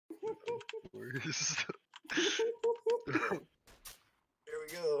Worst. Here we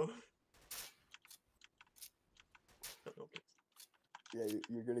go. Yeah,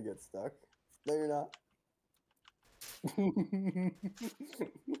 you're gonna get stuck. No, you're not.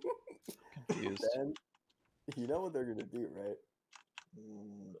 Confused. Ben, you know what they're gonna do, right?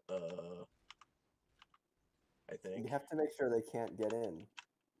 I think. You have to make sure they can't get in.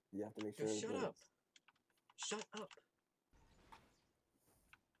 You have to make sure. Yo, shut up. Shut up.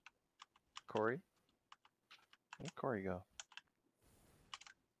 Corey? Where'd Corey go?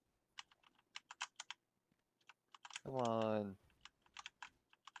 Come on.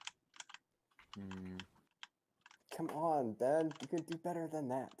 Come on, Ben. You can do better than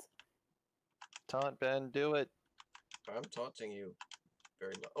that. Taunt Ben, do it. I'm taunting you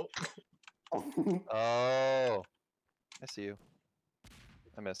very low. Oh. Oh. I see you.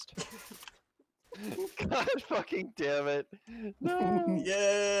 I missed. God fucking damn it. No.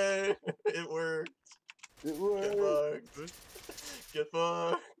 Yay! It worked. It worked. Get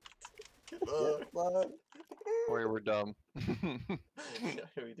fucked. Get fucked. Get fucked. Corey, we're dumb. Yeah,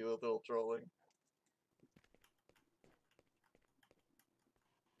 we do a little trolling.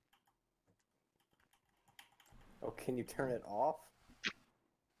 Oh, can you turn it off?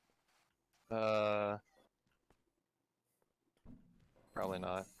 Probably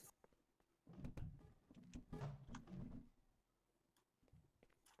not.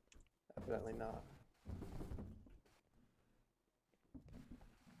 Definitely not.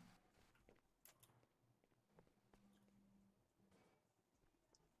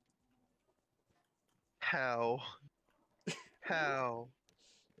 How? How?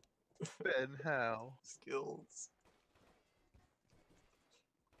 Ben, how? Skills.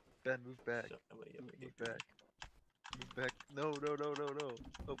 Ben, move back. Move back. Move back. No, no, no, no, no.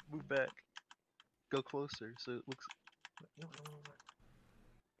 Oh, move back. Go closer so it looks. No.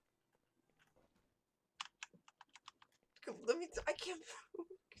 Let me. I can't.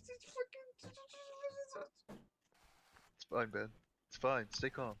 It's fine, Ben. It's fine.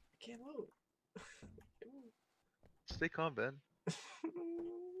 Stay calm. I can't move. Stay calm, Ben. I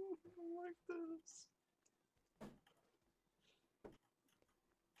don't like this.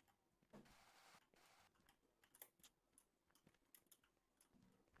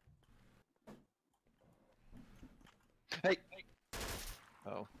 Hey!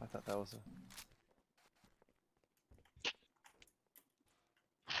 Oh, I thought that was a...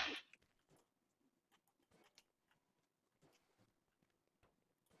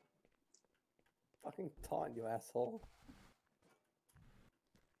 Fucking taunt, you asshole.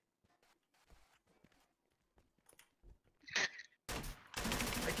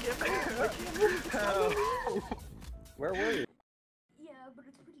 I can't move. How? Where were you? Yeah, but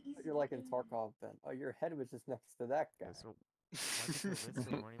it's pretty easy. You're like in Tarkov, Ben. Oh, your head was just next to that guy. Yeah, so why did you listen?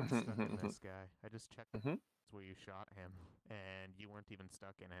 You weren't even stuck in this guy. I just checked where you shot him, and you weren't even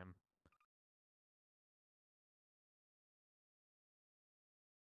stuck in him.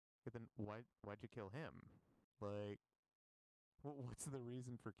 But then why'd you kill him? Like, what's the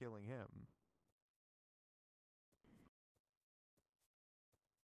reason for killing him?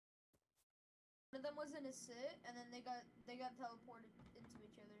 One of them was in a sit, and then they got teleported into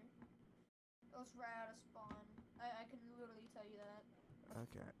each other. It was right out of spawn. I can literally tell you that.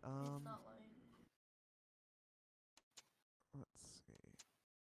 Okay. It's not lying. Let's see.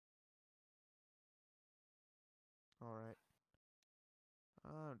 All right.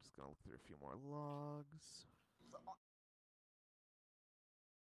 I'm just gonna look through a few more logs.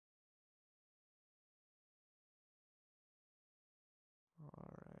 All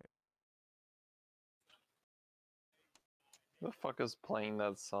right. Who the fuck is playing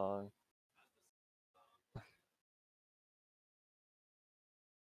that song?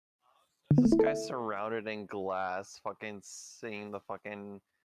 This guy surrounded in glass fucking singing the fucking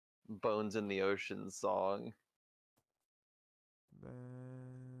Bones in the Ocean song. Ben.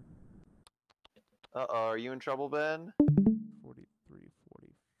 Uh-oh, are you in trouble, Ben? 43, 45.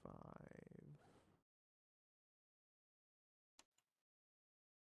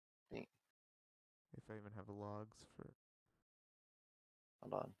 If I even have the logs for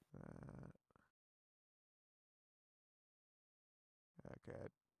Hold on. that. Okay, I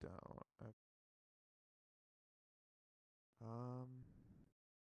don't.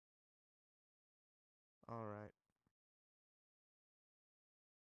 All right.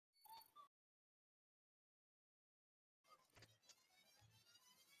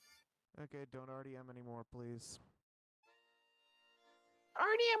 Okay, don't RDM anymore, please.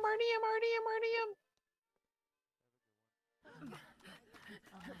 RDM, RDM, RDM, RDM!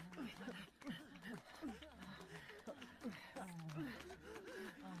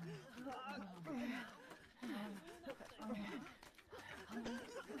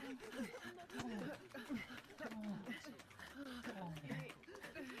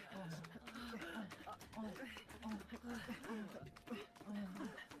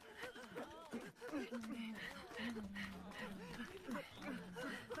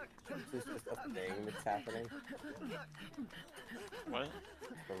 thing that's happening. What?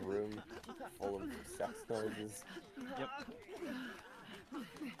 A room full of sex noises. Yep.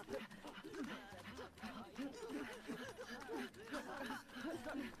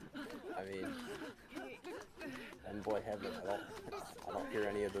 I mean, and boy heaven, I don't hear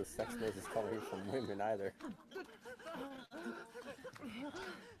any of those sex noises coming from women either.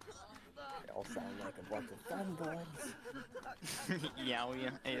 They all sound like a bunch of fanboys.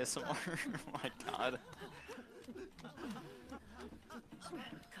 Yowie ASMR. Oh my god.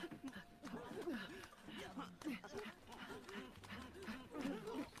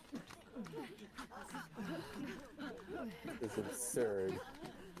 It's absurd.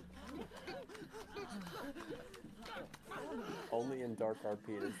 Only in Dark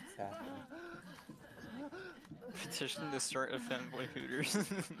RP does this happen. Petition to start a fanboy Hooters.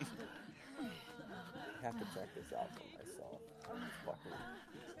 I have to check this out for